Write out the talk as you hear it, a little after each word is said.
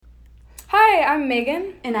Hi, I'm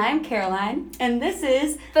Megan. And I'm Caroline. And this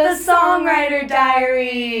is The Songwriter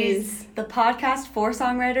Diaries, the podcast for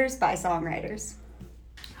songwriters by songwriters.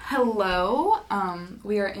 Hello,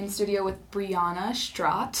 we are in studio with Brianna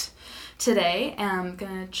Straut today, and I'm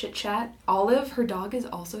gonna chit-chat. Olive, her dog, is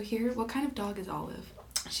also here. What kind of dog is Olive?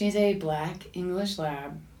 She's a black English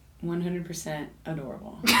lab, 100%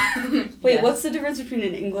 adorable. Wait, Yes. what's the difference between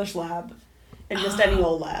an English lab and just any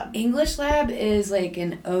old lab? English lab is like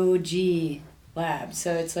an OG lab,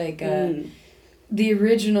 so it's like the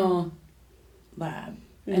original lab.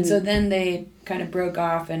 And so then they kind of broke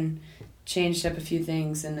off and changed up a few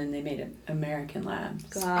things, and then they made an American lab.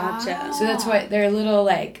 Gotcha. So that's why they're a little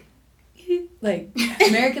like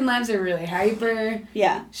American labs are really hyper.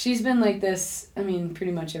 Yeah. She's been like this, I mean,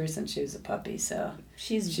 pretty much ever since she was a puppy, so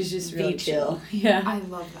she's just really chill. Yeah. I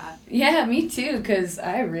love that. Yeah, me too, because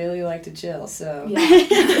I really like to chill, so.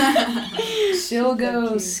 Yeah. She'll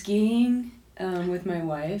go skiing with my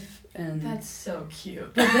wife. And That's so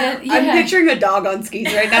cute. but then, yeah. I'm picturing a dog on skis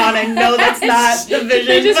right now, and I know that's not the vision.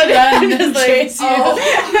 They just but run I'm and just chase you.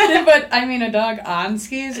 oh. But, I mean, a dog on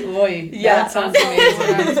skis? Boy, Yeah. that sounds That's what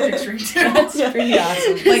I was amazing. picturing too. That's pretty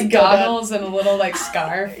awesome. Just Like go goggles and a little, like,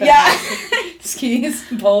 scarf. And, Yeah. like, skis,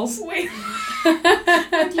 poles. Wait.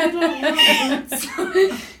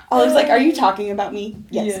 Olive's like, are you talking about me?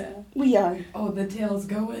 Yes. Yeah. We are. Oh, the tail's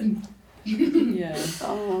going. Yeah.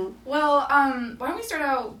 Oh. Well, why don't we start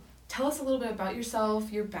out? Tell us a little bit about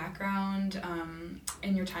yourself, your background,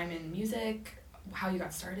 and your time in music, how you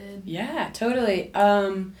got started. Yeah, totally.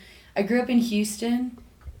 I grew up in Houston,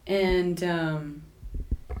 and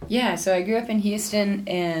so I grew up in Houston,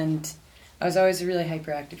 and I was always a really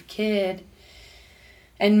hyperactive kid,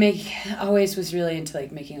 and always was really into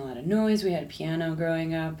like making a lot of noise. We had a piano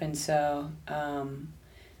growing up, and so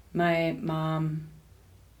my mom,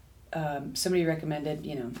 somebody recommended,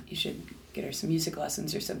 you should get her some music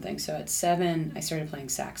lessons or something. So at 7, I started playing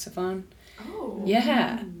saxophone. Oh.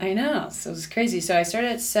 Yeah, I know. So it was crazy. So I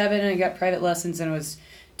started at 7 and I got private lessons and I was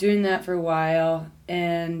doing that for a while.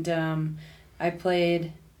 And I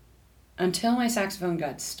played until my saxophone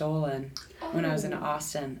got stolen when I was in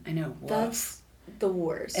Austin. I know. Woof. That's the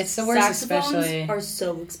worst. It's the worst, Saxophones especially. are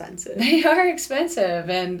so expensive. They are expensive.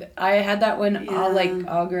 And I had that one Yeah.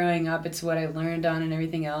 all growing up. It's what I learned on and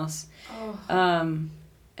everything else. Oh.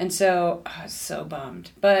 And so I was so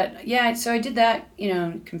bummed. But yeah, so I did that,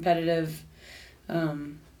 competitive,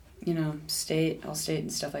 state, all state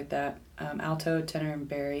and stuff like that. Alto, tenor, and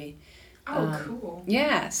bari. Oh, cool.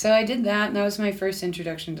 Yeah, so I did that, and that was my first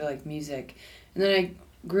introduction to like music. And then I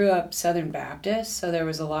grew up Southern Baptist, so there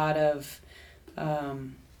was a lot of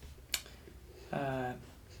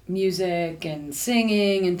music and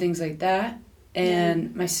singing and things like that.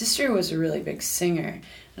 And my sister was a really big singer,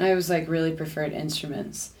 and I was like really preferred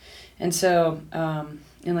instruments. And so, and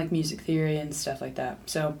like music theory and stuff like that.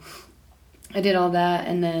 So I did all that,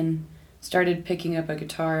 and then started picking up a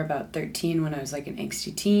guitar about 13 when I was like an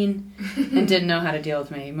angsty teen and didn't know how to deal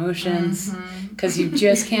with my emotions, because you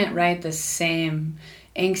just can't write the same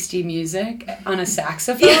angsty music on a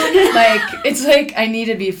saxophone. Like, it's like I need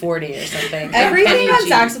to be 40 or something. Everything on MEG.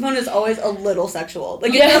 saxophone is always a little sexual.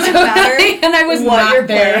 Like, it Yeah, doesn't totally. matter And I was what not you're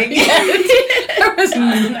there. playing.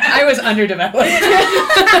 I was underdeveloped.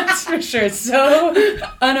 That's for sure. So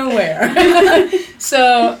unaware.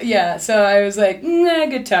 So I was like,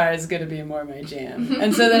 guitar is going to be more my jam.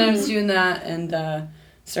 And so then I was doing that and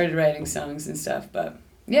started writing songs and stuff. But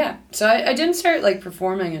yeah, so I didn't start like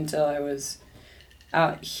performing until I was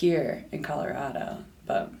out here in Colorado.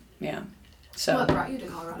 But yeah. So What brought you to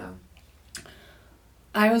Colorado?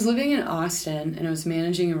 I was living in Austin and I was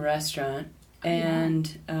managing a restaurant.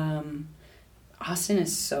 And Austin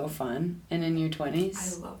is so fun, and in your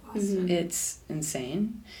 20s, I love Austin. it's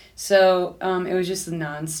insane. So it was just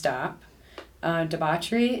nonstop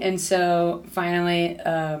debauchery, and so finally,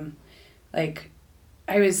 I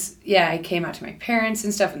came out to my parents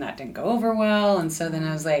and stuff, and that didn't go over well, and so then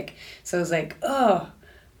I was like, oh,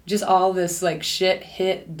 just all this like shit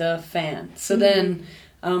hit the fan. So then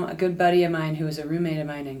a good buddy of mine who was a roommate of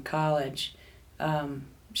mine in college,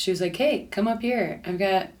 she was like, hey, come up here. I've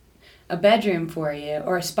got a bedroom for you,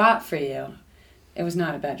 or a spot for you. It was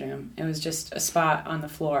not a bedroom. It was just a spot on the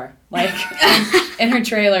floor, like in her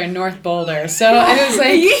trailer in North Boulder. So I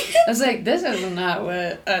was like, this is not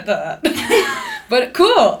what I thought. But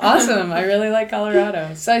cool, awesome. I really like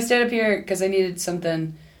Colorado. So I stayed up here because I needed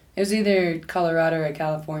something. It was either Colorado or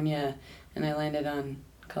California, and I landed on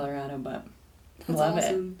Colorado, but I love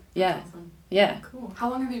awesome. it. Yeah. That's awesome. Yeah. Cool. How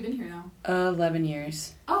long have you been here now? 11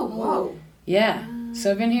 years. Oh, whoa. Yeah.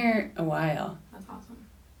 So I've been here a while. That's awesome.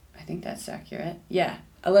 I think that's accurate. Yeah.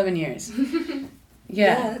 11 years.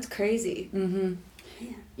 Yeah. That's crazy. Mm-hmm.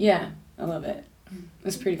 Yeah, I love it.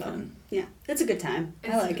 It's pretty fun. Yeah, it's a good time.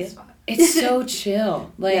 I like it. It's so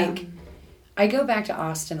chill. Like, Yeah. I go back to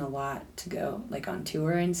Austin a lot to go, like, on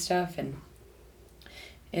tour and stuff, and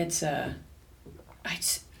it's, I'm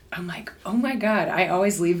like, oh my God. I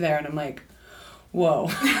always leave there, and I'm like, whoa.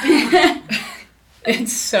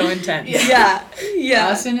 It's so intense. Yeah.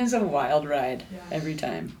 Austin is a wild ride every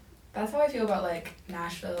time. That's how I feel about, like,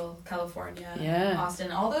 Nashville, California, Yeah. Austin.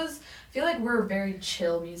 All those, I feel like we're a very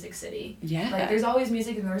chill music city. Yeah. Like, there's always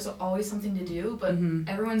music and there's always something to do, but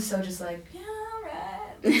everyone's so just like, yeah,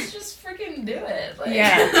 alright, let's just freaking do it. Like,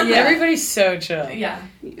 Yeah. Everybody's so chill. Yeah.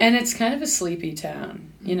 And it's kind of a sleepy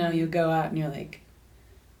town. You know, you go out and you're like,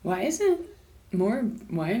 where is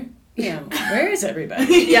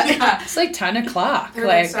everybody? Yeah. It's like 10 o'clock. They're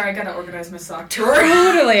like, sorry, I gotta organize my sock tour.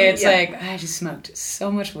 totally. It's Yeah. like, I just smoked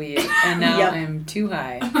so much weed, and now Yep. I'm too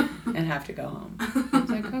high and have to go home. It's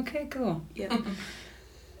like, okay, cool. Yeah.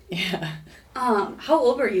 Yeah. How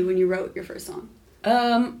old were you when you wrote your first song?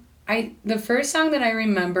 The first song that I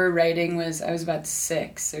remember writing was, I was about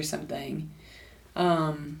 6 or something.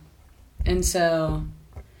 And so,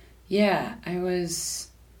 yeah, I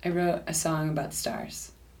wrote a song about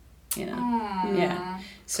stars, you know? Aww. Yeah.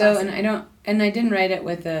 So, Classic. and I didn't write it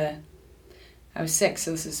with I was 6,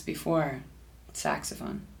 so this is before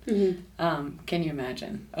saxophone. Mm-hmm. Can you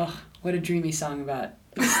imagine? Oh, what a dreamy song about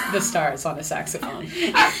the stars on a saxophone.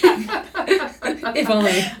 If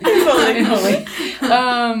only. If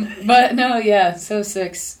only. But no, yeah, so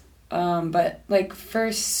 6. But like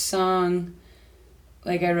first song,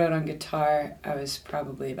 like I wrote on guitar, I was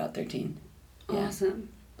probably about 13. Yeah. Awesome.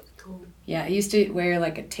 Cool. Yeah, I used to wear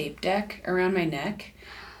like a tape deck around my neck.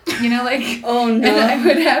 You know, like, Oh and no. I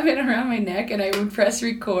would have it around my neck and I would press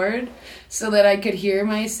record so that I could hear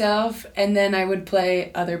myself, and then I would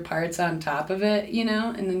play other parts on top of it, you know,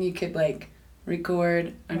 and then you could like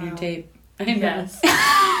record on your Wow. tape. I know. Yes.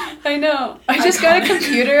 I know. I just got a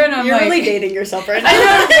computer and I'm You're like, really dating yourself right now. I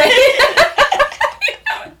know, right?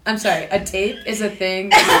 I'm sorry, a tape is a thing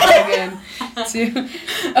that you plug in to.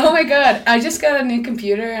 Oh my God, I just got a new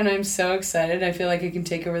computer and I'm so excited. I feel like I can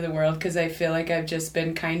take over the world because I feel like I've just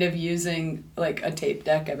been kind of using like a tape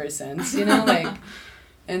deck ever since, you know, like,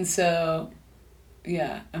 and so,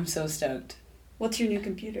 yeah, I'm so stoked. What's your new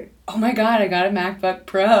computer? Oh my God, I got a MacBook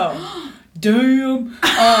Pro. Damn.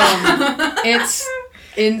 It's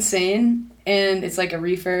insane and it's like a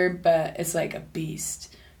refurb, but it's like a beast.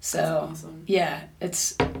 So, That's awesome. yeah,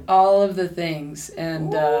 it's all of the things.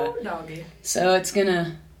 And Ooh, doggy. so it's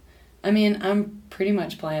gonna, I mean, I'm pretty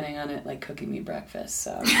much planning on it like cooking me breakfast.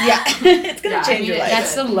 So Yeah. It's going to Yeah, change I your mean, life.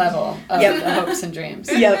 that's the level of Yep. the hopes and dreams.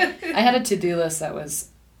 Yep. I had a to-do list that was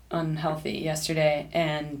unhealthy yesterday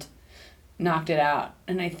and knocked it out.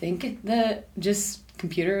 And I think the just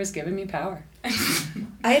computer was giving me power.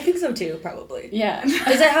 I think so too, probably. Yeah.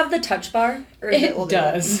 Does it have the touch bar? Or is It older?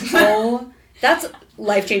 does. Oh, that's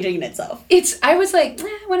life-changing in itself. I was like,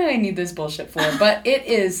 what do I need this bullshit for? But it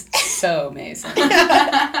is so amazing.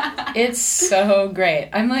 It's so great.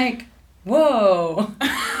 I'm like, whoa.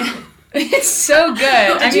 It's so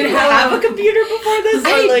good. Did you have a computer before this?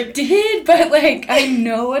 I did, but like, I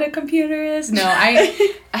know what a computer is. No,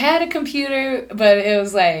 I had a computer, but it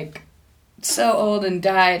was like so old and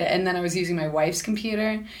died, and then I was using my wife's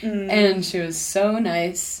computer, and she was so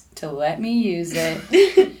nice to let me use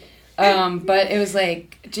it. But it was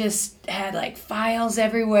like, just had like files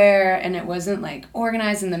everywhere and it wasn't like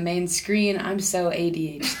organized in the main screen. I'm so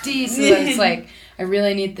ADHD, so that it's like, I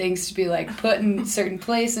really need things to be like put in certain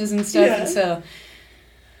places and stuff. Yeah. And so,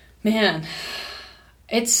 man,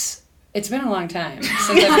 it's been a long time since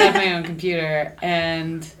I've had my own computer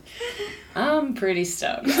and I'm pretty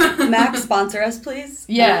stoked. Mac, sponsor us, please.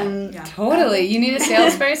 Yeah, Yeah. totally. You need a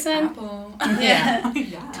salesperson? Apple. Yeah.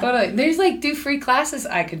 Yeah. Totally. There's like do free classes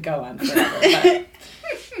I could go on forever. But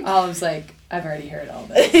Olive's like, I've already heard all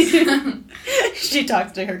this. She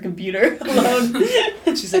talks to her computer alone.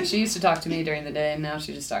 She's like, she used to talk to me during the day and now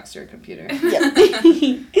she just talks to her computer. Yeah.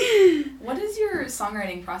 What does your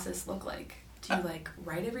songwriting process look like? Do you like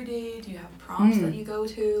write every day? Do you have prompts that you go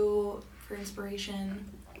to for inspiration?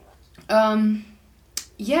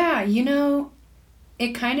 Yeah, you know, it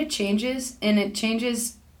kind of changes and it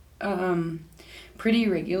changes pretty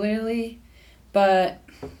regularly, but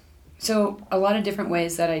so a lot of different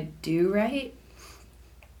ways that I do write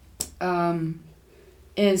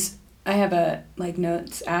is I have a like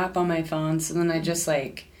notes app on my phone, so then I just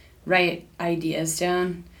like write ideas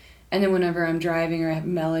down, and then whenever I'm driving or I have a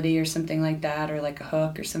melody or something like that or like a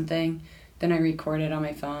hook or something, then I record it on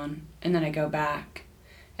my phone and then I go back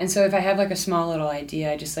And so if I have like a small little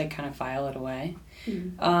idea, I just like kind of file it away.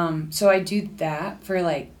 So I do that for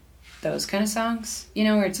like those kind of songs, you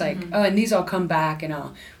know, where it's like, oh, and these all come back, and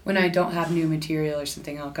when I don't have new material or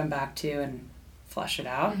something, I'll come back to and flush it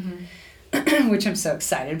out, which I'm so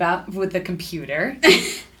excited about with the computer.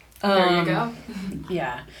 There you go.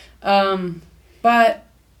 Yeah. But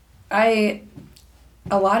a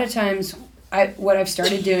lot of times, what I've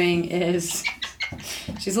started doing is,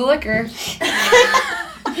 she's a licker.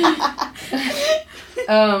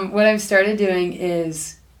 What I've started doing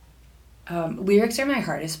is, lyrics are my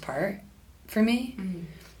hardest part for me.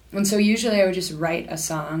 And so usually I would just write a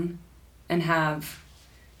song and have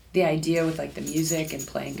the idea with like the music and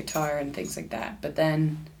playing guitar and things like that. But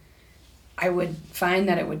then I would find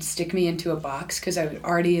that it would stick me into a box because I would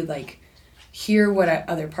already like hear what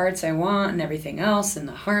other parts I want and everything else and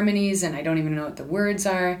the harmonies, and I don't even know what the words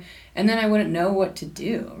are. And then I wouldn't know what to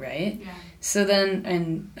do, right? Yeah. So then,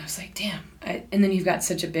 and I was like, damn. And then you've got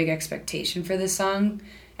such a big expectation for this song,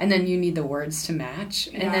 and then you need the words to match.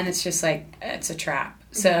 Yeah. And then it's just like, it's a trap.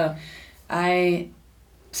 So I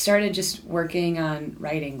started just working on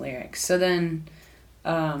writing lyrics. So then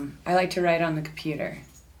I like to write on the computer.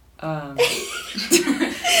 How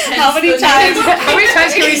many times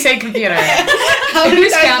can we say computer? How many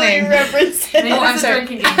times counting? I'm sorry.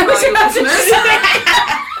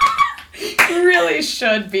 It really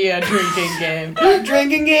should be a drinking game.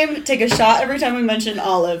 Drinking game, take a shot every time we mention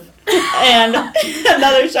Olive. And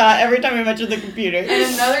another shot every time we mention the computer.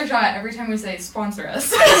 And another shot every time we say sponsor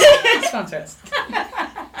us. Sponsor us.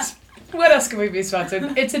 What else can we be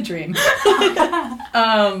sponsored? It's a dream.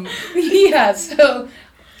 Yeah, so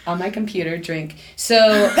on my computer, drink. So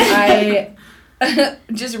I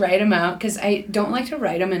just write them out because I don't like to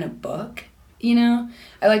write them in a book, you know?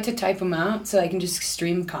 I like to type them out so I can just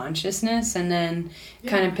stream consciousness and then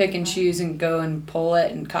kind of pick and choose and go and pull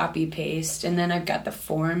it and copy paste. And then I've got the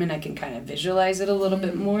form and I can kind of visualize it a little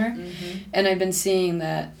bit more. And I've been seeing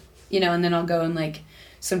that, you know, and then I'll go and like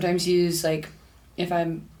sometimes use like if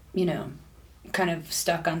I'm, you know, kind of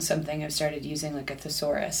stuck on something, I've started using like a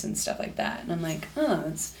thesaurus and stuff like that. And I'm like, oh,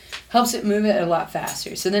 it helps it move it a lot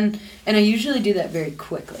faster. So then, and I usually do that very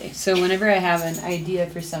quickly. So whenever I have an idea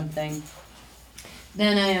for something,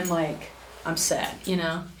 then I am like, I'm set, you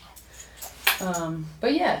know?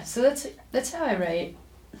 But yeah, so that's how I write.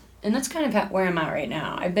 And that's kind of where I'm at right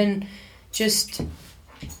now. I've been just,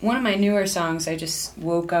 one of my newer songs, I just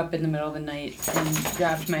woke up in the middle of the night and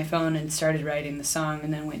grabbed my phone and started writing the song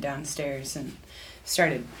and then went downstairs and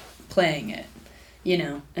started playing it, you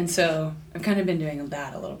know? And so I've kind of been doing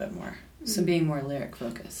that a little bit more. So being more lyric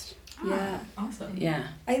focused. Yeah. Awesome. Yeah.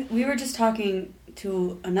 We were just talking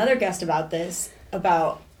to another guest about this,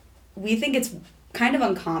 about we think it's kind of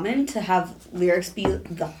uncommon to have lyrics be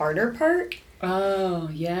the harder part. Oh,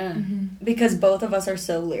 yeah. Because both of us are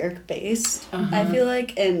so lyric-based, I feel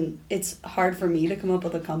like, and it's hard for me to come up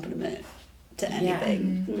with accompaniment to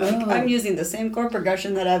anything. Yeah. Like, I'm using the same chord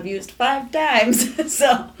progression that I've used 5 times,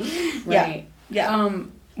 so, right. Yeah.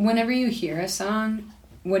 Whenever you hear a song,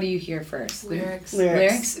 what do you hear first?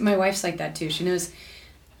 Lyrics. My wife's like that, too. She knows...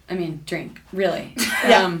 I mean, drink, really.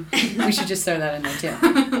 Yeah. We should just throw that in there,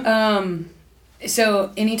 too.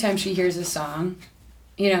 So anytime she hears a song,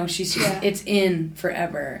 you know, she's just, it's in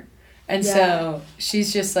forever. And so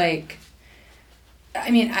she's just like,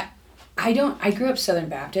 I mean, I grew up Southern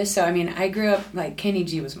Baptist, so I mean, I grew up, like, Kenny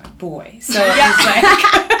G was my boy. So it's like...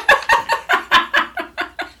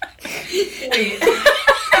 Wait.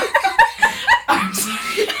 I'm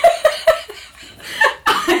sorry.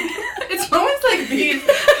 It's moments like these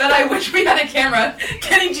that I wish we had a camera.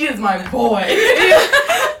 Kenny G is my boy.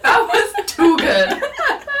 That was too good.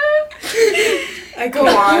 Go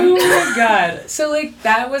on. Oh my god. So like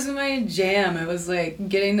that was my jam. It was like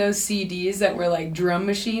getting those CDs that were like drum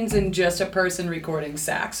machines and just a person recording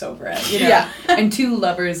sax over it. You know? Yeah. And 2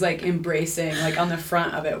 lovers like embracing, like on the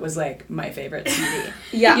front of it was like my favorite CD.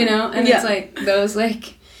 Yeah. You know? And it's like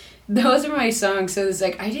those are my songs. So it's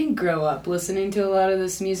like I didn't grow up listening to a lot of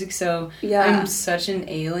this music, so I'm such an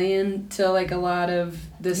alien to like a lot of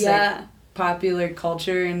this like popular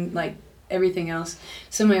culture and like everything else.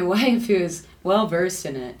 So my wife, who is well versed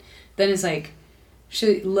in it, then is like,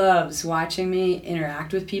 she loves watching me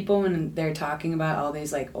interact with people when they're talking about all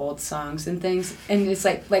these like old songs and things, and it's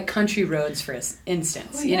like Country Roads, for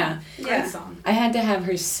instance. You know, great song. I had to have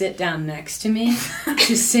her sit down next to me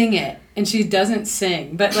to sing it, and she doesn't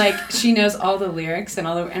sing, but like she knows all the lyrics and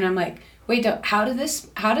and I'm like, wait, how does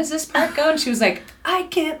this part go? And she was like, I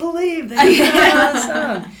can't believe that you know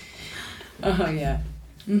that song. Oh yeah.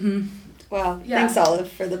 Wow. Yeah. Thanks, Olive,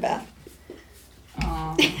 for the bath.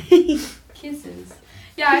 Aww. Kisses.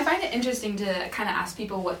 Yeah, I find it interesting to kind of ask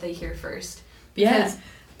people what they hear first. Yeah. Because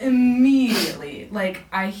immediately, like,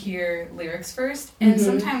 I hear lyrics first, and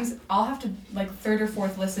sometimes I'll have to, like, third or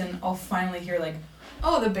fourth listen, I'll finally hear, like,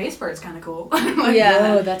 oh, the bass part's kind of cool. Like,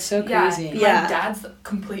 Yeah. Oh, that's so crazy. My dad's the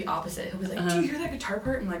complete opposite. He'll be like, do you hear that guitar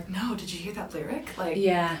part? I'm like, no, did you hear that lyric? Like,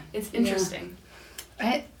 Yeah. it's interesting.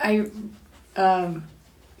 I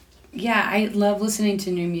love listening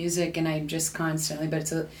to new music, and I just constantly, but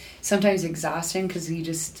it's sometimes exhausting because you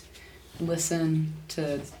just listen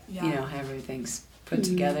to, you know, how everything's put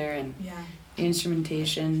together, and the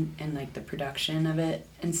instrumentation and, like, the production of it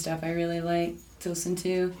and stuff I really like to listen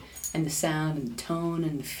to, and the sound and the tone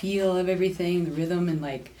and the feel of everything, the rhythm and,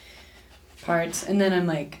 like, parts. And then I'm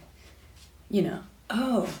like, you know,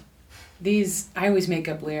 oh, I always make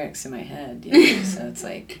up lyrics in my head, you know, so it's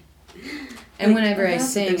like, and Like, whenever I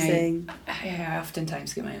that's what they're sing, saying. I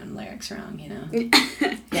oftentimes get my own lyrics wrong, you know.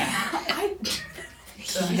 Yeah.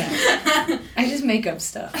 I just make up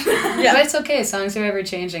stuff. Yeah. But it's okay. Songs are ever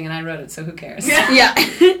changing, and I wrote it, so who cares? Yeah.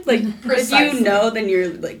 Like, if Precisely. you know, then you're,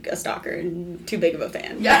 like, a stalker and too big of a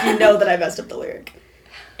fan. Yeah. If you know that I messed up the lyric.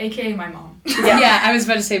 AKA my mom. Yeah, I was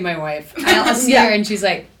about to say my wife. I'll see Yeah. her, and she's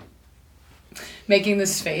like making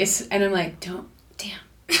this face, and I'm like, damn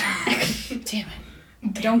it.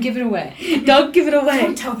 Don't give it away. Don't give it away.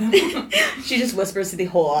 Don't tell them. She just whispers to the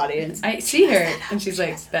whole audience. I see her, and she's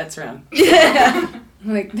like, that's wrong. Yeah.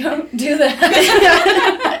 I'm like, don't do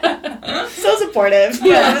that. So supportive.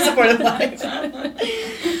 Yeah, a supportive life.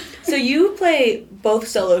 So you play both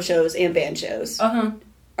solo shows and band shows. Uh-huh.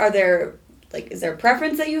 Are there, like, is there a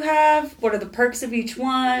preference that you have? What are the perks of each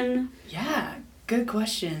one? Yeah, good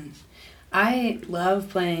question. I love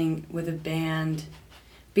playing with a band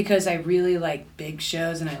because I really like big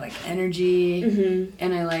shows, and I like energy,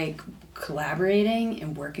 and I like collaborating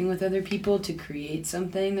and working with other people to create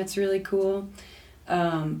something that's really cool.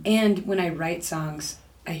 And when I write songs,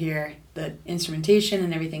 I hear the instrumentation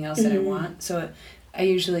and everything else that I want. So I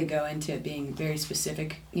usually go into it being very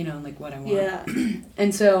specific, you know, like what I want. Yeah.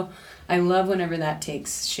 And so I love whenever that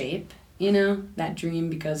takes shape, you know, that dream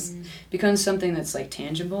becomes something that's, like,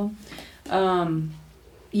 tangible.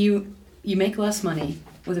 You make less money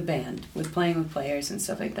with a band, with playing with players and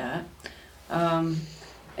stuff like that.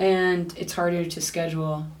 And it's harder to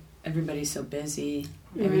schedule. Everybody's so busy,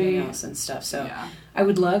 everything else and stuff. So I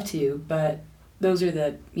would love to, but those are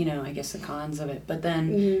the, you know, I guess the cons of it. But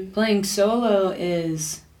then playing solo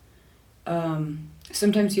is,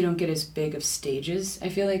 sometimes you don't get as big of stages, I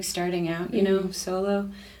feel like, starting out, you know,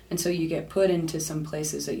 solo. And so you get put into some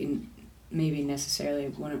places that you maybe necessarily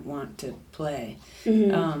wouldn't want to play.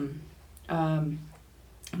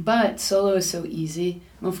 But solo is so easy.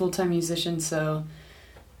 I'm a full-time musician, so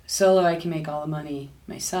solo I can make all the money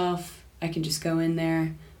myself. I can just go in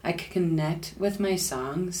there. I can connect with my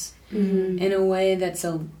songs in a way that's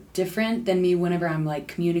different than me whenever I'm, like,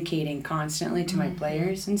 communicating constantly to my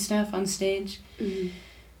players and stuff on stage.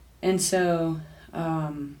 And so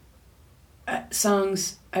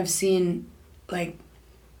songs I've seen, like,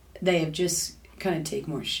 they have just kind of take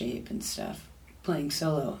more shape and stuff playing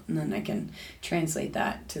solo, and then I can translate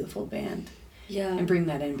that to the full band. Yeah. And bring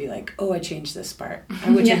that in and be like, oh, I changed this part.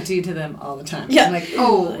 Which I do to them all the time. Yeah. I'm like,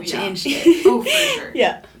 I changed it. Oh, for sure.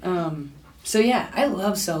 Yeah. So yeah, I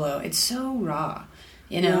love solo. It's so raw,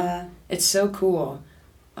 you know? Yeah. It's so cool.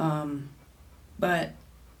 But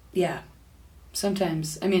yeah,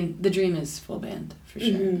 sometimes, I mean, the dream is full band, for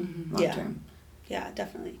sure. Long term. Yeah,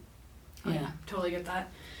 definitely. Yeah. Totally get that.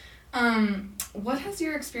 What has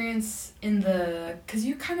your experience in because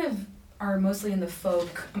you kind of are mostly in the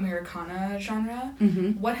folk Americana genre.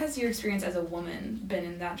 What has your experience as a woman been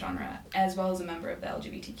in that genre, as well as a member of the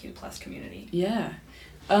LGBTQ plus community? Yeah.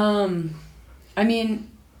 I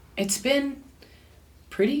mean, it's been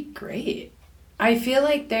pretty great. I feel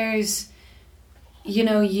like there's, you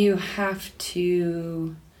know, you have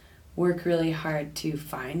to work really hard to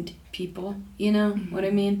find people, you know what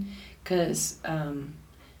I mean? Because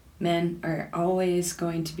men are always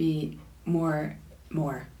going to be more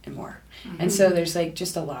and more. And so there's, like,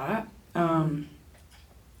 just a lot. And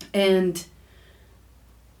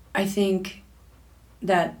I think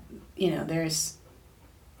that, you know, there's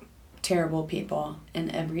terrible people in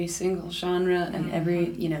every single genre and every,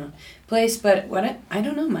 you know, place. But I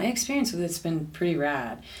don't know, my experience with it's been pretty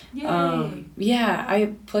rad. Yay. Yeah,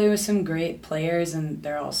 I play with some great players, and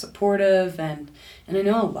they're all supportive, and I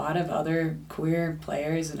know a lot of other queer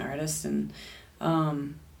players and artists, and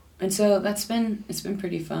so it's been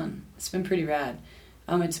pretty fun. It's been pretty rad.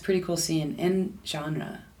 It's a pretty cool scene and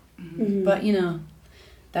genre. But, you know,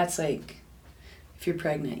 that's, like, if you're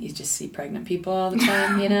pregnant, you just see pregnant people all the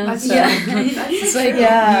time, you know? That's So it's like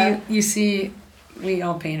Yeah. you see, we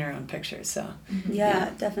all paint our own pictures, so.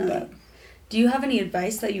 Yeah, definitely. But- Do you have any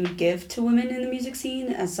advice that you would give to women in the music scene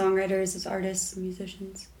as songwriters, as artists,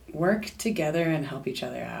 musicians? Work together and help each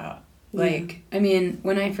other out. Yeah. Like, I mean,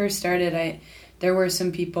 when I first started, there were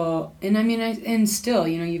some people, and I mean, and still,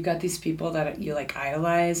 you know, you've got these people that you like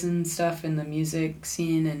idolize and stuff in the music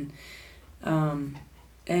scene,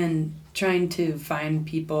 and trying to find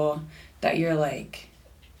people that you're like,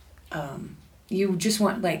 you just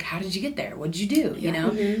want, like, how did you get there? What did you do? You know?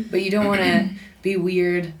 Mm-hmm. But you don't want to be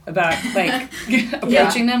weird about, like,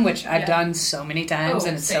 approaching them, which I've done so many times,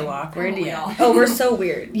 and it's same. so awkward. Probably yeah. all. Oh, we're so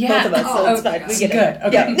weird. Yeah. Both of us, so Oh, it's fine. We it's get good. it.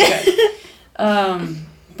 Okay, Yeah. good.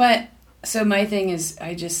 But, so my thing is,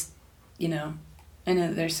 I just, you know, I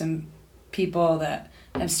know there's some people that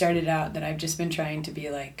have started out that I've just been trying to be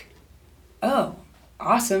like, oh,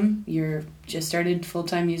 awesome, you're just started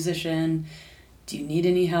full-time musician, do you need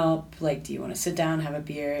any help? Like, do you want to sit down, have a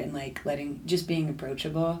beer, and like just being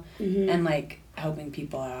approachable Mm-hmm. and like helping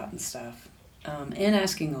people out and stuff, and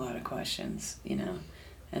asking a lot of questions, you know.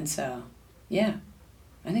 And so, yeah,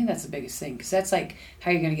 I think that's the biggest thing, because that's like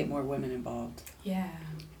how you're going to get more women involved. Yeah.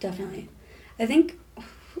 Definitely. I think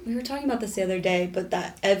we were talking about this the other day, but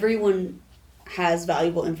that everyone has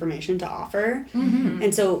valuable information to offer. Mm-hmm.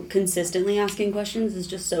 And so consistently asking questions is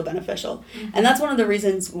just so beneficial. And that's one of the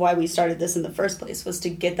reasons why we started this in the first place, was to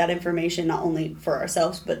get that information not only for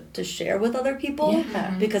ourselves, but to share with other people.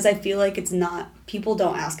 Yeah. Because I feel like people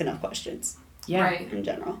don't ask enough questions Yeah, Right. in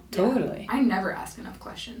general. totally. I never ask enough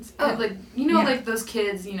questions. Oh, Like, you know, yeah. like those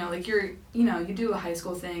kids, you know, like you do a high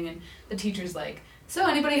school thing and the teacher's like, so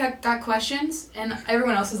anybody got questions? And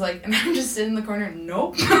everyone else is like, and I'm just sitting in the corner,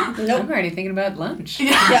 nope. I'm already thinking about lunch.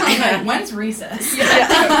 Yeah. Yeah. Like, when's recess?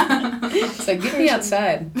 It's like, get me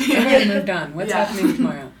outside. I've already moved on. What's Yeah. happening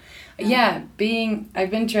tomorrow? Yeah, I've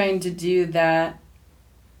been trying to do that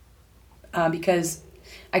because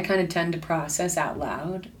I kind of tend to process out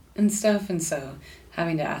loud and stuff, and so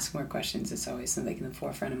having to ask more questions is always something in the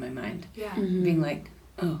forefront of my mind. Yeah. Mm-hmm. Being like,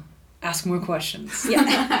 oh, ask more questions.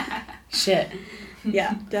 Yeah. Shit.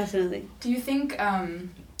 Yeah, definitely. Do you think,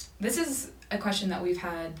 this is a question that we've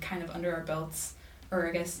had kind of under our belts, or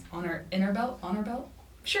I guess on our honor belt?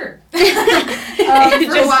 Sure. For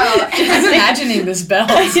a while. I'm imagining this bell.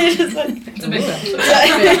 It's just like, It's a big belt.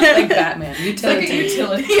 Like Batman. It's like a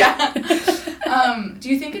Utility. utility, yeah. Do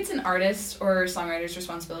you think it's an artist or songwriter's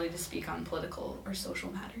responsibility to speak on political or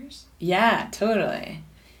social matters? Yeah, totally.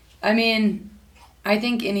 I mean, I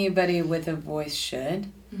think anybody with a voice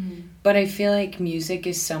should. Mm-hmm. But I feel like music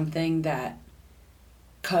is something that,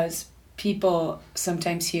 because people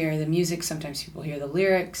sometimes hear the music, sometimes people hear the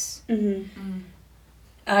lyrics. mm-hmm.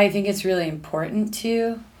 I think it's really important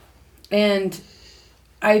to. And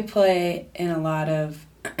I play in a lot of,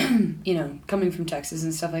 you know, coming from Texas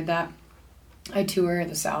and stuff like that, I tour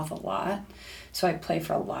the South a lot. So I play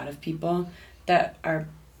for a lot of people that are,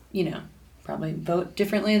 you know, probably vote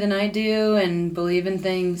differently than I do and believe in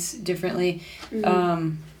things differently.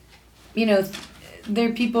 Mm-hmm. You know,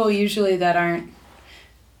 they're people usually that aren't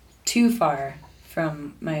too far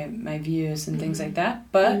from my views and things like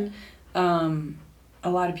that, but a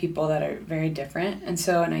lot of people that are very different. And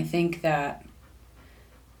so, and I think that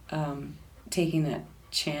taking that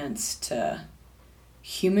chance to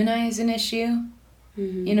humanize an issue,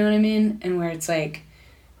 you know what I mean? And where it's like,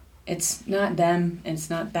 it's not them, and it's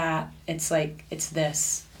not that, it's like, it's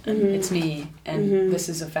this, and it's me, and this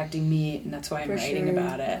is affecting me, and that's why I'm writing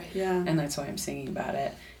about it, Yeah. and that's why I'm singing about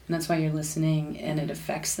it, and that's why you're listening, and it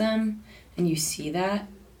affects them, and you see that,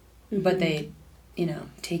 but they, you know,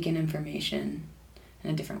 take in information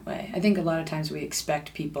in a different way. I think a lot of times we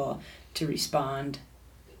expect people to respond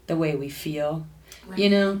the way we feel, you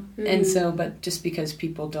know? And so, but just because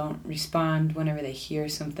people don't respond whenever they hear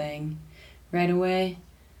something right away,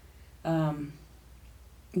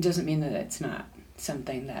 it doesn't mean that it's not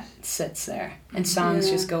something that sits there. And songs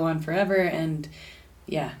just go on forever, and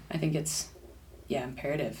yeah, I think it's,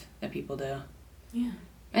 imperative that people do. Yeah.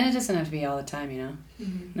 And it doesn't have to be all the time, you know?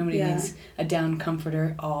 Mm-hmm. Nobody Yeah. needs a down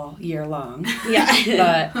comforter all year long.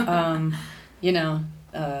 Yeah. But, you know,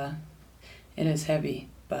 it is heavy,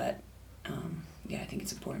 but I think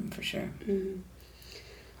it's important for sure.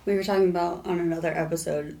 We were talking about on another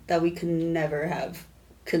episode that we could never have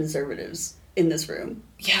conservatives in this room.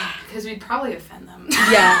 Yeah. Because we'd probably offend them.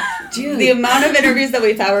 Yeah. Dude. The amount of interviews that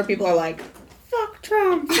we've had where people are like, fuck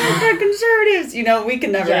Trump, fuck the conservatives. You know, we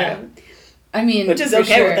could never Yeah. have. I mean, Which is for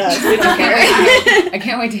okay sure. with us. We don't care. I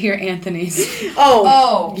can't wait to hear Anthony's. Oh.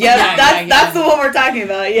 Oh. Yep, Yeah, that's yeah. that's the one we're talking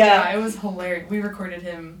about. Yeah. It was hilarious. We recorded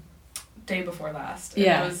him Day Before Last. And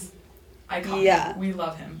Yeah. It was iconic. Yeah. We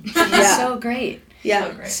love him. Yeah. So great. Yeah.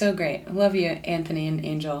 So great. So great. I love you, Anthony and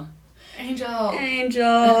Angel. Angel. Angel.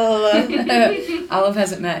 Olive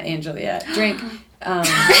hasn't met Angel yet. Drink. I'm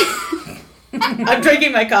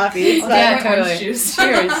drinking my coffee. It's I'll fine. Yeah, take my orange totally. juice.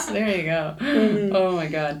 Cheers. There you go. Mhm. Oh my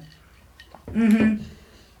god. Mm-hmm.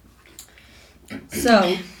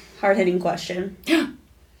 So, hard-hitting question.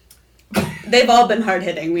 They've all been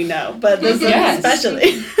hard-hitting, we know, but this Yes. one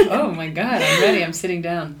especially. Oh my god, I'm ready. I'm sitting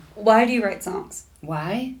down. Why do you write songs?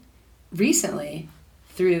 Why? Recently,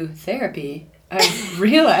 through therapy, I've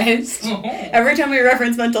realized Every time we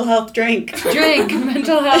reference mental health, drink. drink,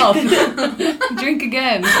 mental health. Drink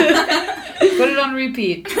again. Put it on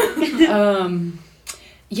repeat.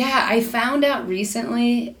 Yeah, I found out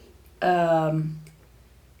recently that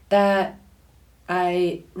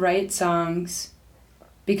I write songs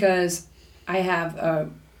because I have a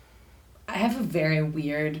very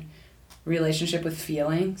weird relationship with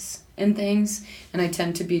feelings and things, and I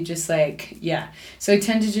tend to be just like, so I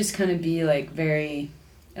tend to just kind of be like very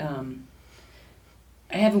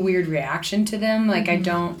I have a weird reaction to them, like I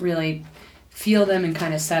don't really feel them and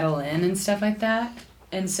kind of settle in and stuff like that.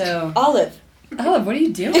 And so Olive. Olive, what are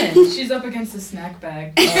you doing? She's up against the snack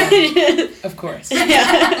bag. Of course.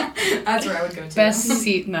 Yeah. That's where I would go to. Best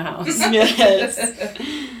seat in the house. Yes.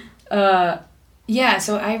 Yeah,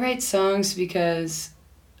 so I write songs because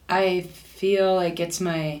I feel like it's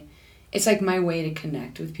like my way to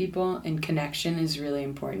connect with people, and connection is really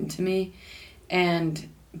important to me. And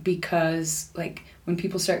because like when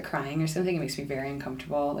people start crying or something, it makes me very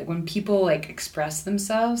uncomfortable. Like when people like express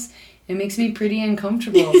themselves, it makes me pretty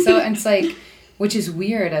uncomfortable. So it's like, which is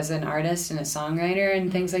weird as an artist and a songwriter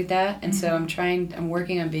and things like that. And so I'm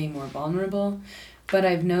working on being more vulnerable. But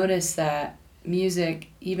I've noticed that music,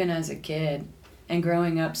 even as a kid, and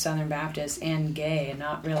growing up Southern Baptist and gay and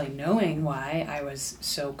not really knowing why I was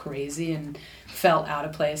so crazy and felt out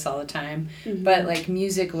of place all the time. Mm-hmm. But like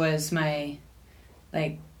music was my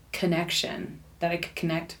like connection that I could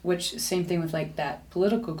connect, which same thing with like that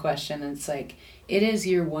political question. It's like, it is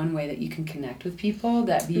your one way that you can connect with people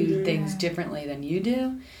that view things differently than you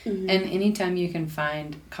do. Mm-hmm. And anytime you can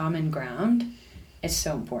find common ground, it's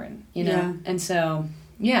so important, you know? Yeah. And so,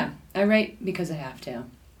 yeah, I write because I have to.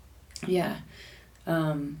 Yeah.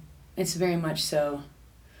 It's very much so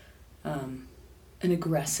an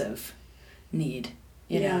aggressive need,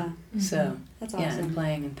 you know? So, That's yeah, awesome. and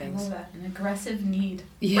playing and I things. love that. An aggressive need.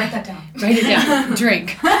 Yeah. Write that down. Write it down.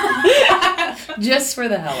 Drink. Just for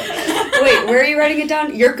the hell of it. Wait, where are you writing it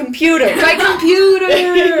down? Your computer. My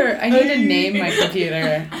computer! I need to name my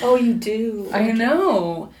computer. Oh, you do. I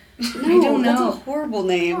know. No, I don't that's know. a horrible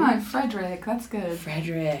name. Come on, Frederick. That's good.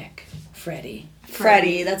 Frederick. Freddie.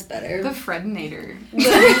 Freddie, that's better. The Fredinator.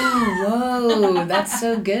 Ooh, whoa, that's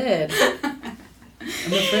so good. I'm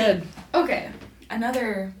a Fred. Okay,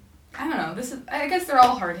 another. I don't know. I guess they're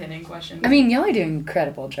all hard-hitting questions. I mean, y'all are doing an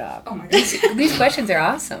incredible job. Oh my god. These questions are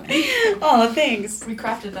awesome. Oh, thanks. We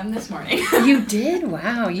crafted them this morning. You did?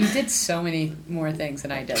 Wow, you did so many more things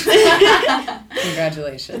than I did.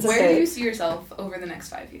 Congratulations. It's Where okay. do you see yourself over the next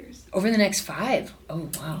 5 years? Over the next 5? Oh,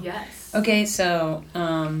 wow. Yes. Okay, so,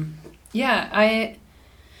 yeah,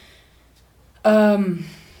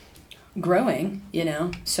 growing, you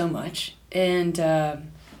know, so much. And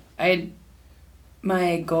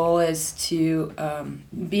my goal is to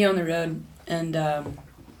be on the road and,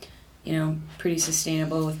 you know, pretty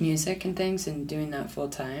sustainable with music and things and doing that full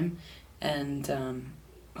time. And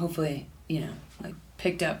hopefully, you know, like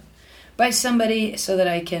picked up by somebody so that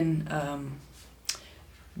I can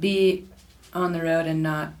be on the road and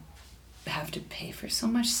not have to pay for so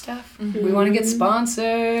much stuff. Mm-hmm. We want to get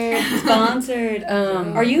sponsored. Sponsored.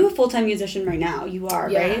 Are you a full-time musician right now? You are,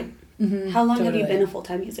 Yeah. right? Mm-hmm, How long have you totally. been a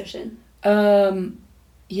full-time musician?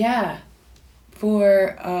 Yeah,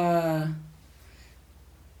 for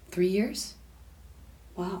 3 years.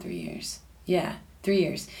 Wow. 3 years. Yeah, 3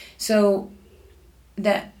 years. So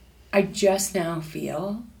that I just now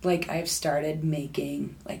feel like I've started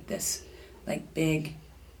making like this like big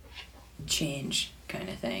change kind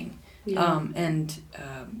of thing. Yeah. And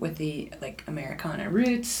with the like Americana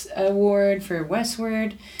Roots Award for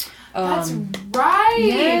Westward. That's right.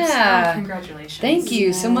 Yeah. Oh, congratulations. Thank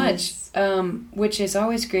you so much. Yes. Which is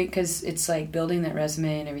always great because it's like building that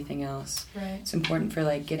resume and everything else. Right. It's important for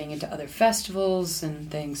like getting into other festivals and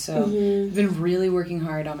things. So Mhm. I've been really working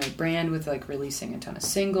hard on my brand with like releasing a ton of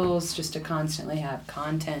singles just to constantly have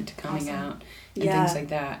content coming Awesome. out and Yeah. things like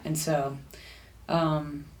that. And so,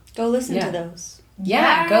 Go listen Yeah. to those.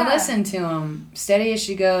 yeah, go listen to them. Steady as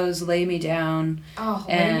She Goes, Lay Me Down. Oh,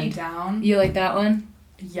 lay And me down. You like that one?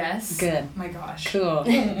 Yes. Good. My gosh. Cool.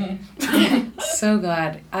 So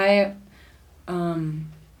glad. I'm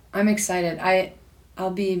excited.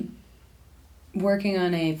 I'll be working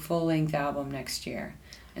on a full-length album next year,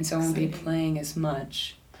 and so I won't be Exciting. playing as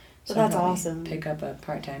much. So That's I'll probably awesome. Pick up a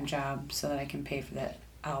part-time job so that I can pay for that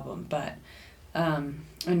album. But and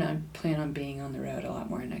I plan on being on the road a lot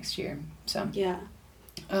more next year. So Yeah.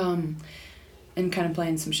 and kind of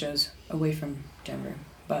playing some shows away from Denver.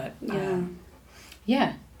 But Yeah.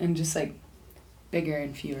 yeah, and just like bigger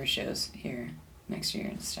and fewer shows here next year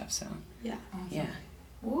and stuff. So Yeah. Awesome. yeah.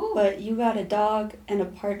 Woo. But you got a dog and a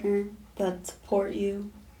partner that support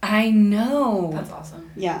you. I know. That's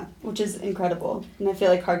awesome. Yeah, which is incredible. And I feel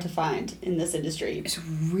like hard to find in this industry. It's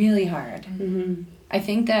really hard. Mm-hmm. I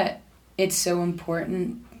think that it's so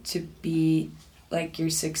important to be, like, your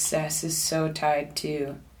success is so tied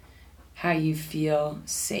to how you feel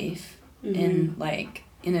safe in, like,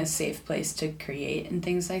 in a safe place to create and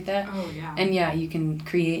things like that. Oh, yeah. And yeah, you can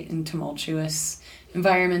create in tumultuous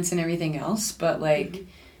environments and everything else, but like,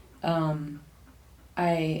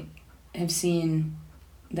 I have seen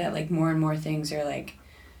that like more and more things are like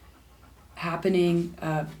happening.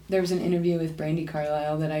 There was an interview with Brandi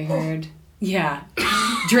Carlile that I heard. Yeah,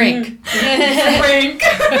 drink. Frank,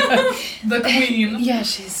 the queen. Yeah,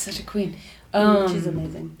 she's such a queen. She's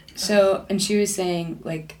amazing. So, and she was saying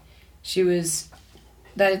like, she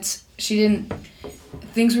didn't.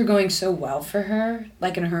 Things were going so well for her,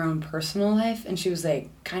 like in her own personal life, and she was like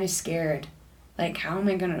kind of scared. Like,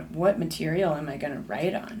 what material am I gonna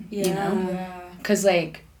write on? Yeah. You know? Yeah. Because,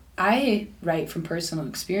 like, I write from personal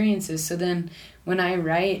experiences, so then when I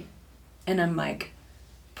write and I'm, like,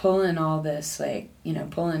 pulling all this, like, you know,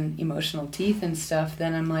 pulling emotional teeth and stuff,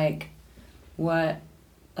 then I'm like, what?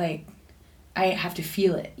 Like, I have to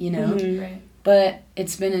feel it, you know? Mhm. Right. But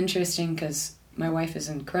it's been interesting because my wife is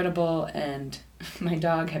incredible, and my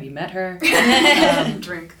dog, have you met her?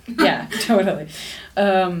 Drink. Yeah, totally.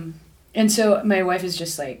 And so my wife is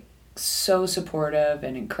just like so supportive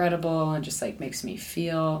and incredible and just like makes me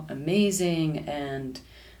feel amazing and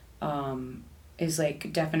is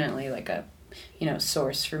like definitely like a, you know,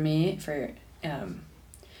 source for me for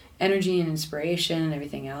energy and inspiration and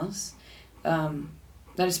everything else. That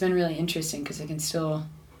has been really interesting because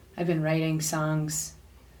I've been writing songs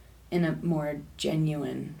in a more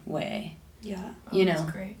genuine way, Yeah. you That's know,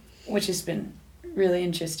 great. which has been really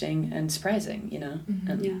interesting and surprising, you know,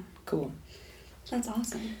 and Yeah. cool. That's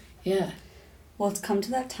awesome. Yeah. Well, it's come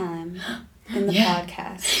to that time in the Yeah.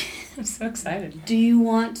 podcast. I'm so excited. Do you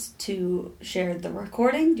want to share the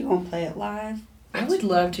recording? Do you want to play it live? I would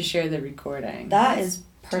love to share the recording. That is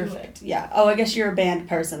perfect. Yeah. Oh, I guess you're a band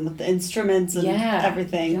person with the instruments and Yeah.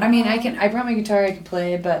 everything. I mean, I brought my guitar, I can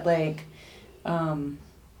play, but like,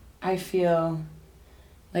 I feel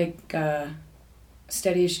like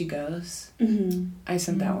Steady As She Goes. Mm-hmm. I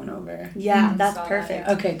sent that one over. Yeah, Mm, that's saw that, perfect.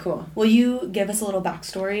 yeah. Okay, cool. Will you give us a little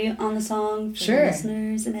backstory on the song for Sure. the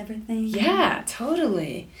listeners and everything? Yeah,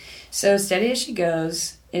 totally. So Steady As She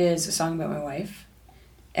Goes is a song about my wife.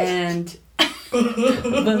 And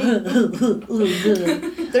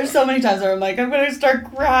There's so many times where I'm like, I'm going to start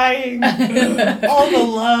crying. All the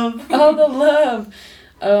love. all the love.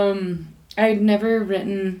 I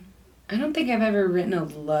don't think I've ever written a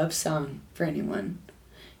love song for anyone,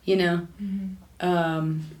 you know?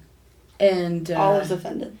 Mm-hmm. And Olive's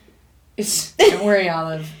offended. don't worry,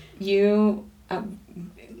 Olive.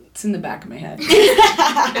 It's in the back of my head.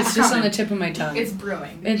 It's just on the tip of my tongue. It's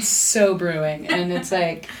brewing. It's so brewing, and it's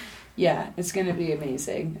like, yeah, it's gonna be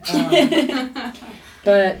amazing.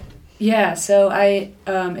 But yeah, so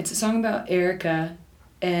it's a song about Erica,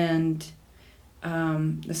 and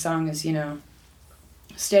the song is, you know,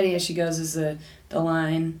 Steady As She Goes is the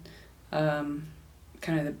line, kind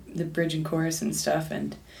of the bridge and chorus and stuff,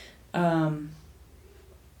 and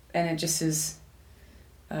it just is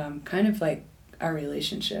kind of like our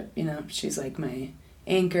relationship, you know. She's like my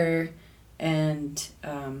anchor, and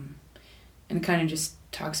kind of just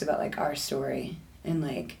talks about like our story and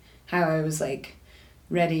like how I was like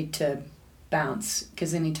ready to bounce,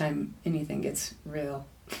 because anytime anything gets real,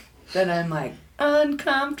 then I'm like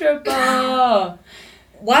uncomfortable.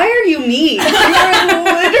 Why are you mean? You're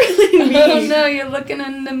literally mean. Oh no, you're looking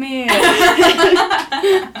into me.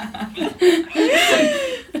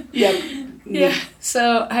 Yep. Yeah.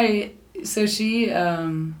 So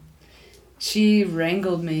she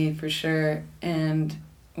wrangled me for sure, and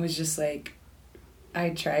was just like, I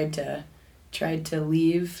tried to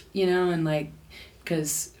leave, you know, and like,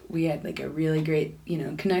 because we had like a really great, you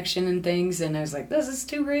know, connection and things, and I was like, this is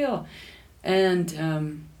too real,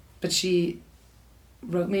 and but she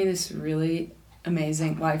wrote me this really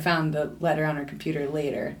amazing. Well, I found the letter on her computer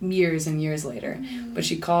later, years and years later. But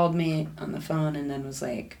she called me on the phone and then was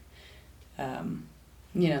like,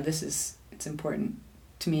 it's important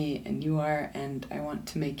to me and you are, and I want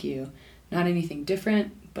to make you not anything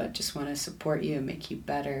different, but just want to support you and make you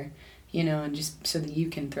better, and just so that you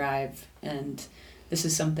can thrive. And this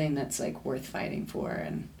is something that's like worth fighting for.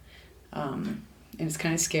 And it was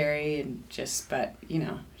kind of scary and but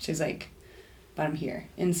she's like, but I'm here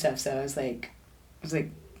and stuff. So I was like,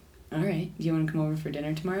 all right, do you want to come over for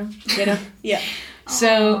dinner tomorrow? Yeah.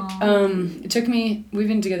 So it took me, we've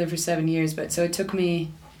been together for 7 years, but so it took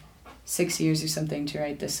me 6 years or something to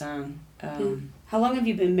write this song. How long have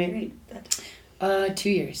you been married? 2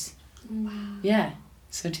 years. Wow. Yeah.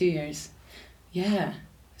 So 2 years. Yeah.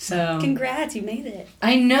 So Congrats, you made it.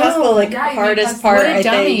 I know. That's the Yeah, hardest part. What a I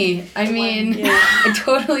dummy. think. I mean, Yeah. I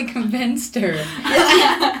totally convinced her.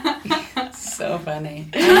 So funny.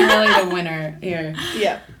 I'm really the winner here.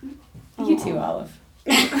 Yeah. You too, Olive.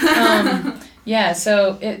 Yeah,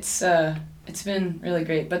 so it's been really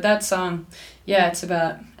great. But that song, it's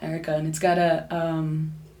about Erica, and it's got a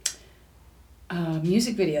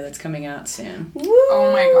music video that's coming out soon. Woo!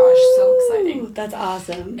 Oh my gosh, so exciting. That's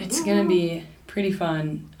awesome. It's gonna be pretty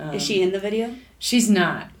fun. Is she in the video? She's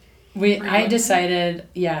not. I Really? decided,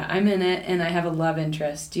 I'm in it, and I have a love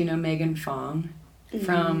interest. Do you know Megan Fong?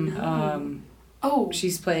 From,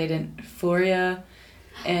 she's played in Euphoria,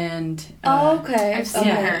 and... okay. I've seen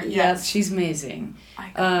her, yes. She's amazing.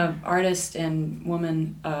 Artist and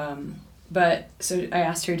woman, but so I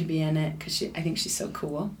asked her to be in it, because I think she's so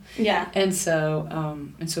cool. Yeah. And so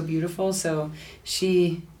beautiful, so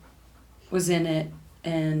she was in it,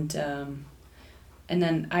 and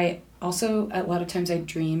then I also, a lot of times I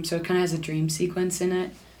dream, so it kind of has a dream sequence in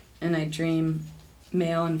it, and I dream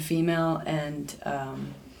male and female, and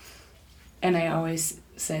I always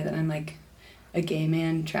say that I'm like a gay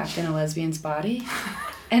man trapped in a lesbian's body,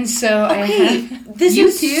 and so This You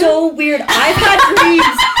is too? so weird. I've had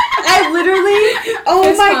dreams. I literally,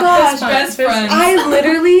 Fist my bump, gosh, fist bump, best fist- friends. I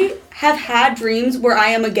literally have had dreams where I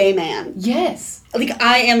am a gay man. Yes, Like,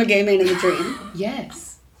 I am a gay man in the dream. yes.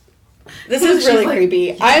 This is really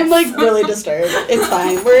creepy. I'm, really disturbed. It's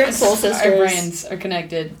fine. We're soul sisters. Our brains are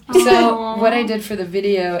connected. So what I did for the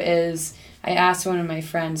video is I asked one of my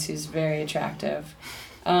friends who's very attractive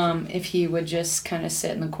if he would just kind of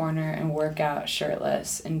sit in the corner and work out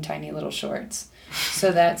shirtless in tiny little shorts.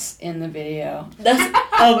 So that's in the video. That's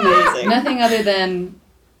amazing. Nothing other than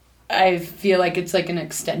I feel like it's like an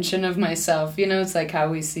extension of myself. It's like how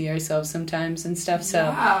we see ourselves sometimes and stuff. So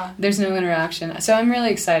Yeah. there's no interaction. So I'm really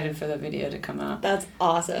excited for the video to come out. That's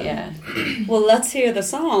awesome. Yeah. Well, let's hear the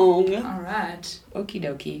song. All right. Okie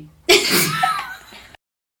dokie.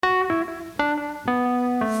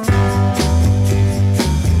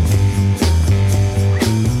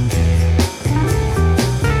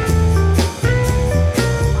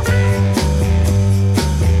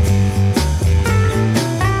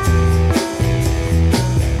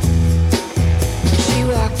 She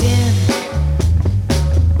walked in,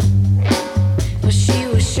 well, she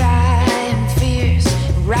was shy and fierce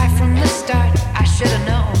right from the start. I should have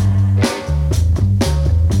known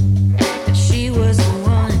that she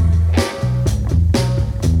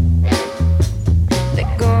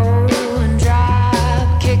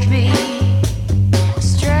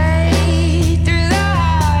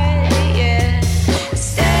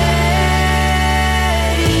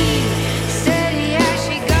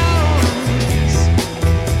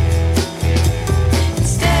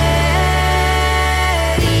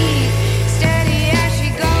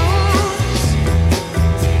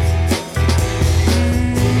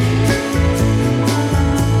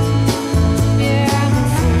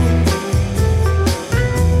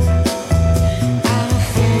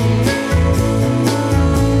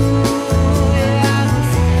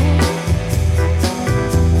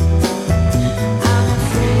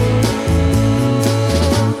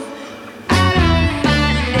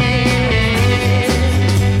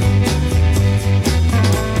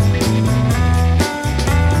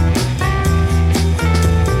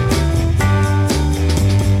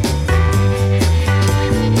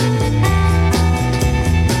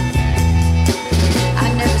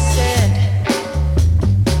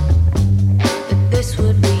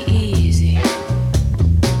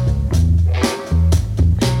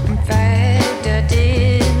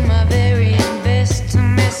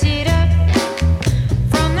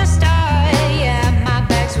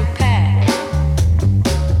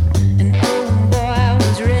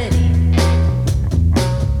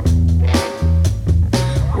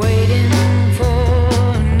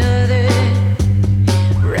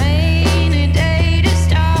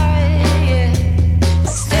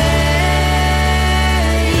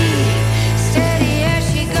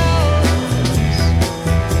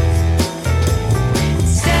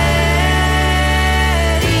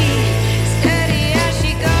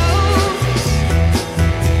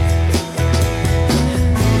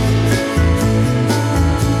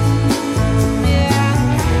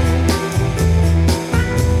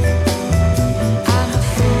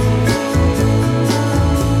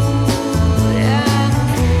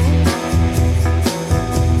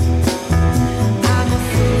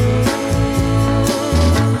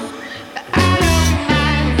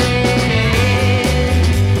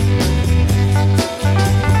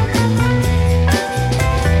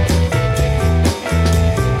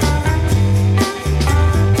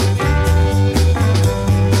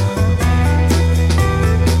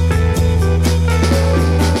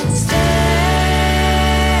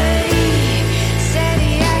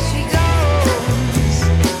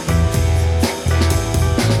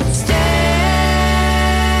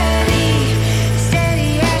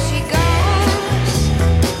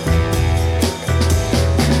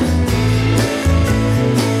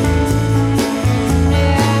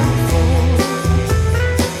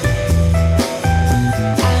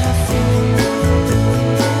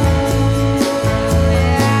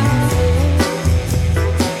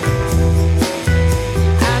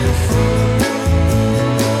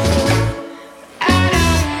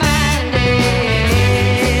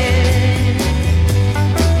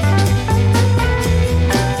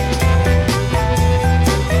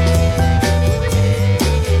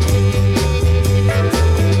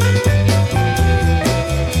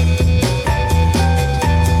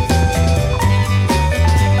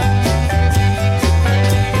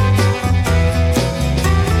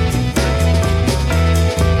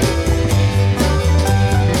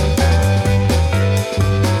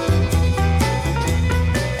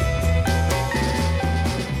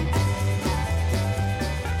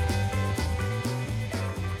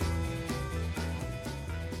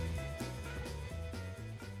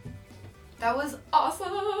That was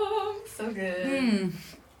awesome. So good.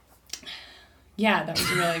 Yeah, that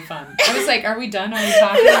was really fun. I was like, are we done? Are we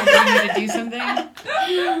talking? Or do we need to do something? I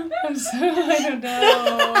don't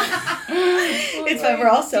know. It's fun. We're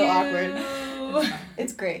all so awkward.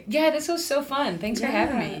 It's great. Yeah, this was so fun. Thanks for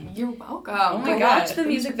having me. You're welcome. Oh my Go God. watch the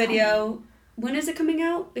music video. When is it coming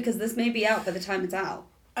out? Because this may be out by the time it's out.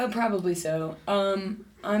 Oh, probably so.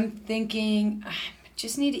 I'm thinking I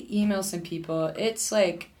just need to email some people. It's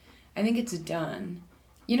like, I think it's done.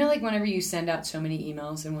 You know, like whenever you send out so many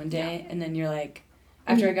emails in one day, and then you're like,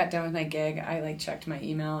 after I got done with my gig, I like checked my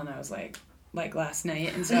email, and I was like last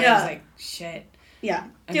night, and so I was like, shit. Yeah.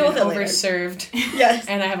 I've Deal been with it later. overserved. Yes.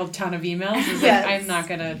 And I have a ton of emails. It's Yes. like, I'm not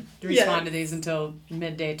going to respond to these until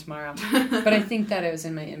midday tomorrow. But I think that it was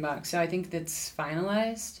in my inbox. So I think that's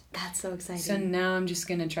finalized. That's so exciting. So now I'm just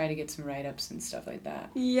going to try to get some write-ups and stuff like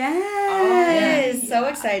that. Yes. Oh, So yeah.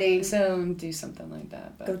 exciting. So do something like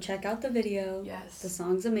that. But Go check out the video. Yes. The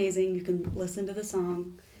song's amazing. You can listen to the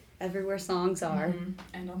song everywhere songs are. Mhm.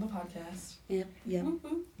 And on the podcast. Yep. Yep.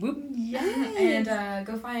 whoop. Yes. And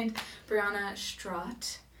go find Brianna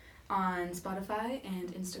Straut on Spotify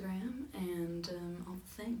and Instagram and all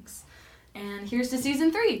the things. And here's to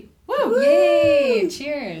season 3. Woo! Yay!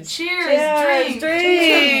 Cheers. Cheers!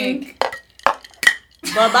 Drink.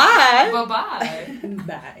 Bye-bye. Bye-bye.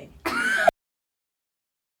 Bye.